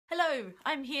Hello!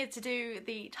 I'm here to do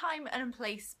the Time and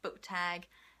Place book tag.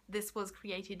 This was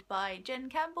created by Jen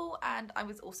Campbell and I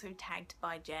was also tagged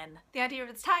by Jen. The idea of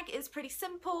this tag is pretty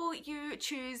simple. You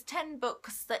choose 10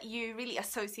 books that you really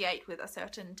associate with a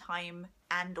certain time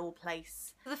and or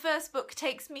place. The first book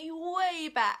takes me way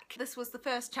back. This was the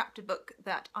first chapter book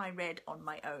that I read on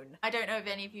my own. I don't know if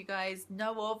any of you guys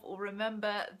know of or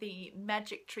remember the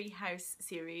Magic Tree House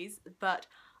series, but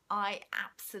I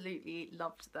absolutely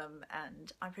loved them, and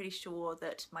I'm pretty sure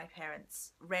that my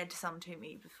parents read some to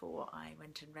me before I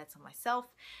went and read some myself.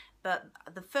 But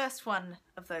the first one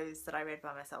of those that I read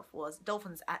by myself was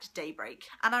Dolphins at Daybreak.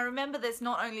 And I remember this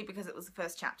not only because it was the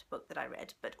first chapter book that I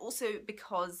read, but also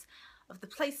because of the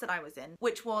place that I was in,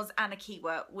 which was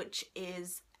Anakiwa, which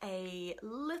is a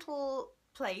little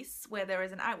place where there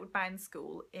is an outward bound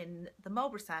school in the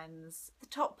Marlborough Sounds, the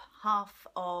top half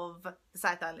of the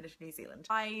South Island of New Zealand.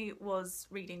 I was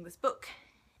reading this book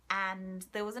and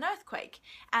there was an earthquake,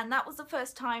 and that was the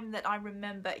first time that I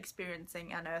remember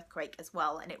experiencing an earthquake as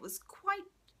well, and it was quite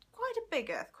a big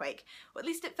earthquake, or at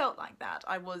least it felt like that.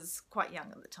 I was quite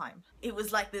young at the time. It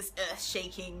was like this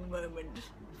earth-shaking moment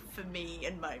for me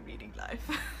in my reading life.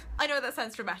 I know that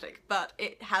sounds dramatic, but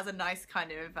it has a nice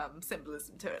kind of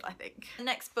symbolism to it, I think. The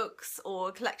next books,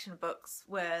 or collection of books,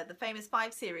 were the Famous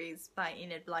Five series by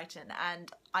Enid Blyton,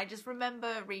 and I just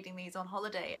remember reading these on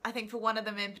holiday. I think for one of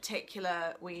them in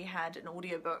particular we had an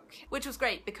audiobook, which was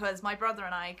great because my brother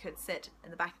and I could sit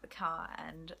in the back of the car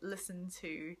and listen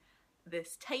to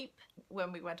this tape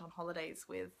when we went on holidays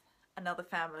with another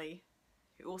family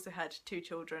who also had 2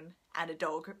 children and a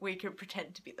dog. We could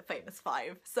pretend to be the Famous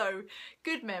Five. So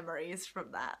good memories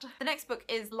from that. The next book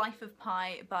is Life of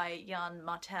Pi by Jan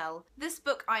Martel. This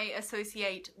book I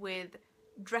associate with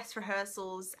dress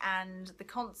rehearsals and the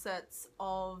concerts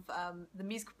of the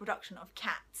musical production of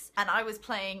Cats, and I was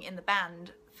playing in the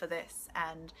band for this,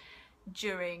 and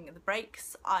during the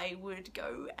breaks I would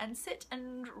go and sit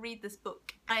and read this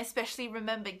book. I especially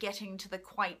remember getting to the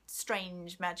quite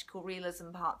strange magical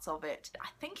realism parts of it. I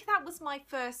think that was my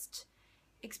first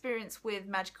experience with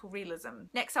magical realism.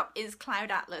 Next up is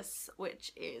Cloud Atlas,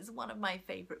 which is one of my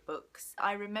favourite books.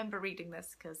 I remember reading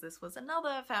this because this was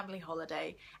another family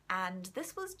holiday, and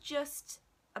this was just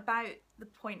about the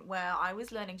point where I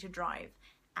was learning to drive,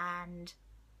 and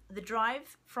the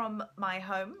drive from my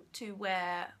home to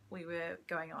where we were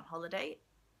going on holiday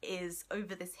is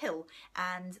over this hill,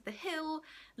 and the hill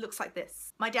looks like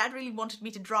this. My dad really wanted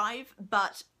me to drive,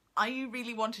 but I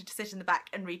really wanted to sit in the back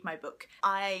and read my book.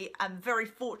 I am very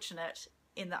fortunate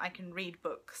in that I can read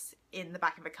books in the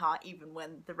back of a car even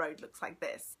when the road looks like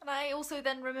this. And I also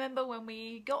then remember when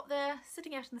we got there,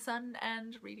 sitting out in the sun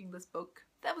and reading this book.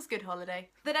 That was a good holiday.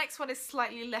 The next one is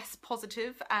slightly less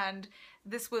positive, and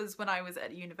this was when I was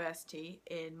at university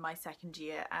in my second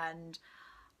year, and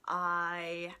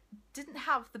I didn't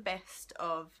have the best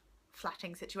of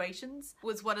flatting situations. It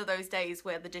was one of those days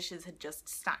where the dishes had just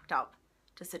stacked up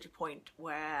to such a point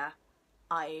where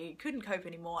I couldn't cope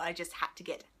anymore. I just had to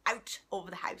get out of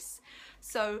the house.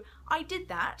 So I did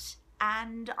that,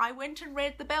 and I went and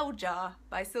read The Bell Jar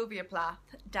by Sylvia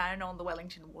Plath down on the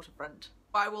Wellington waterfront.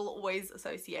 I will always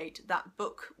associate that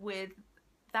book with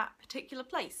that particular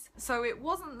place. So it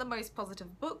wasn't the most positive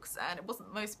of books, and it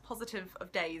wasn't the most positive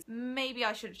of days. Maybe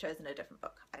I should have chosen a different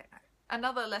book, I don't know.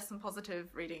 Another less than positive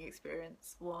reading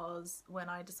experience was when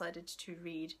I decided to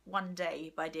read One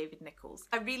Day by David Nichols.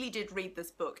 I really did read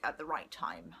this book at the right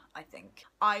time, I think.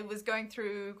 I was going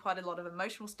through quite a lot of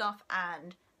emotional stuff,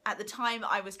 and at the time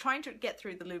I was trying to get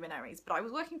through the Luminaries, but I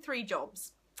was working 3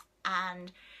 jobs,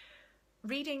 and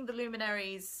reading the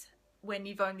Luminaries when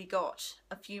you've only got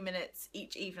a few minutes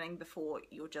each evening before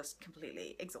you're just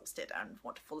completely exhausted and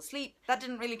want to fall asleep, that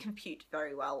didn't really compute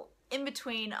very well. In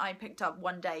between, I picked up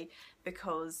One Day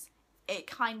because it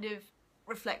kind of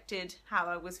reflected how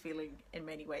I was feeling in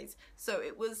many ways. So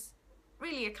it was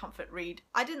really a comfort read.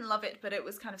 I didn't love it, but it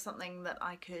was kind of something that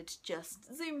I could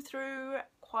just zoom through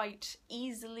quite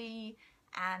easily,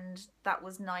 and that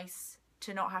was nice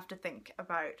to not have to think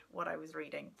about what I was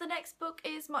reading. The next book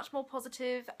is much more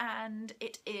positive, and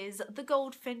it is The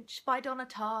Goldfinch by Donna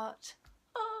Tartt.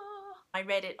 I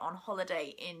read it on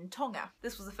holiday in Tonga.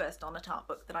 This was the first Donna Tartt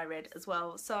book that I read as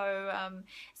well, so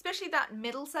especially that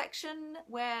middle section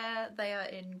where they are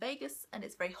in Vegas and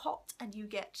it's very hot and you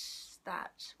get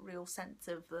that real sense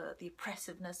of the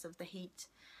oppressiveness of the heat.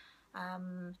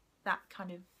 That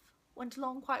kind of went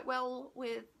along quite well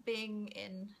with being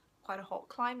in quite a hot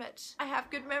climate. I have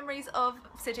good memories of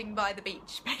sitting by the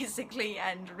beach basically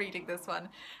and reading this one,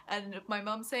 and my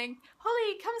mum saying,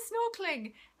 "Holly, come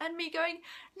snorkeling," and me going,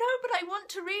 "No, but I want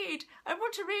to read, I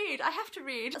want to read, I have to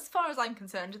read." As far as I'm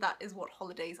concerned, that is what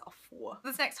holidays are for.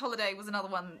 This next holiday was another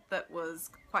one that was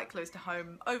quite close to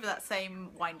home, over that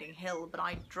same winding hill, but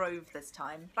I drove this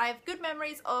time. But I have good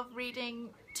memories of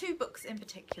reading two books in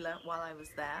particular while I was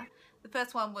there. The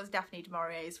first one was Daphne du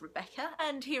Maurier's Rebecca,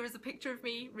 and here is a picture of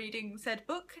me reading said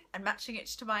book and matching it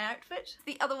to my outfit.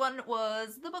 The other one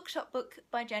was The Bookshop Book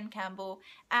by Jen Campbell,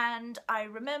 and I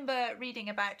remember reading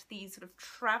about these sort of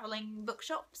travelling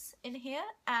bookshops in here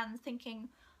and thinking,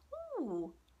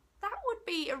 ooh, that would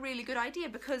be a really good idea,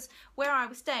 because where I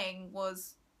was staying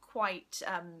was quite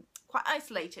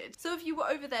isolated. So if you were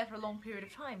over there for a long period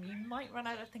of time, you might run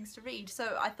out of things to read.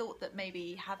 So I thought that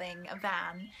maybe having a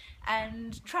van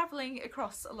and travelling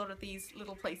across a lot of these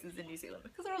little places in New Zealand,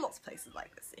 because there are lots of places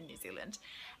like this in New Zealand,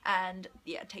 and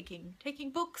yeah,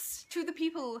 taking books to the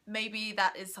people, maybe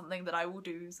that is something that I will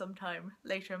do sometime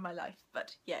later in my life.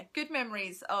 But yeah, good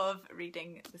memories of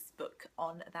reading this book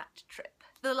on that trip.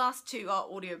 The last two are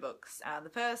audiobooks. The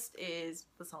first is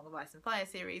the Song of Ice and Fire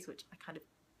series, which I kind of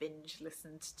binge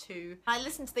listened to. I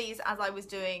listened to these as I was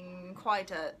doing quite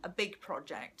a big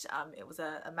project. It was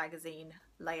a magazine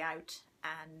layout,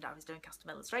 and I was doing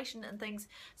custom illustration and things.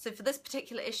 So for this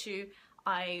particular issue,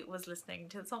 I was listening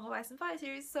to the Song of Ice and Fire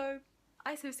series, so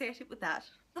I associate it with that.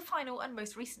 The final and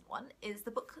most recent one is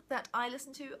the book that I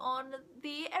listened to on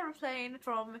the aeroplane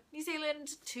from New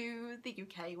Zealand to the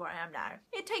UK, where I am now.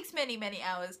 It takes many, many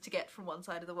hours to get from one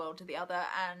side of the world to the other,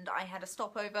 and I had a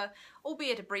stopover,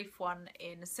 albeit a brief one,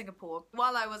 in Singapore.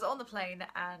 While I was on the plane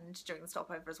and during the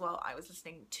stopover as well, I was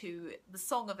listening to The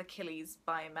Song of Achilles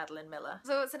by Madeline Miller.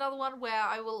 So it's another one where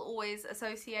I will always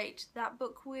associate that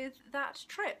book with that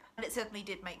trip, and it certainly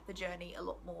did make the journey a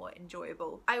lot more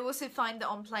enjoyable. I also find that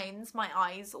on planes my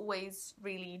eyes always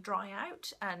really dry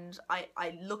out, and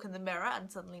I look in the mirror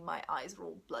and suddenly my eyes are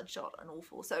all bloodshot and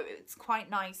awful. So it's quite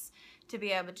nice to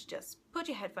be able to just put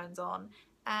your headphones on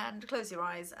and close your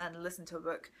eyes and listen to a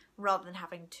book, rather than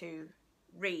having to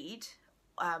read,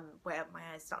 where my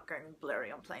eyes start going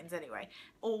blurry on planes anyway,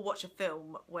 or watch a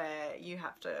film where you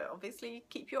have to obviously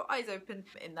keep your eyes open.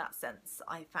 In that sense,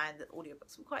 I found that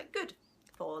audiobooks were quite good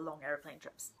for long aeroplane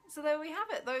trips. So there we have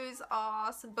it. Those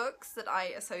are some books that I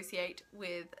associate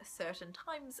with certain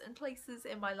times and places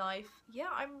in my life. Yeah,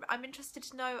 I'm interested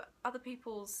to know other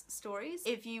people's stories.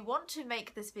 If you want to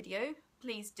make this video,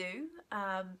 please do.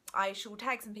 I shall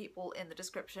tag some people in the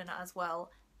description as well,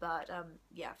 but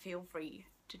yeah, feel free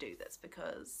to do this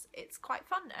because it's quite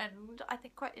fun and I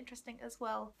think quite interesting as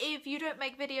well. If you don't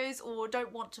make videos or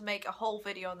don't want to make a whole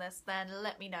video on this, then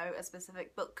let me know a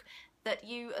specific book that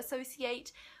you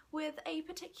associate with a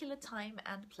particular time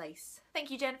and place.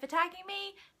 Thank you, Jen, for tagging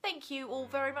me. Thank you all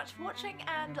very much for watching,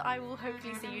 and I will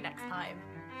hopefully see you next time.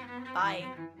 Bye.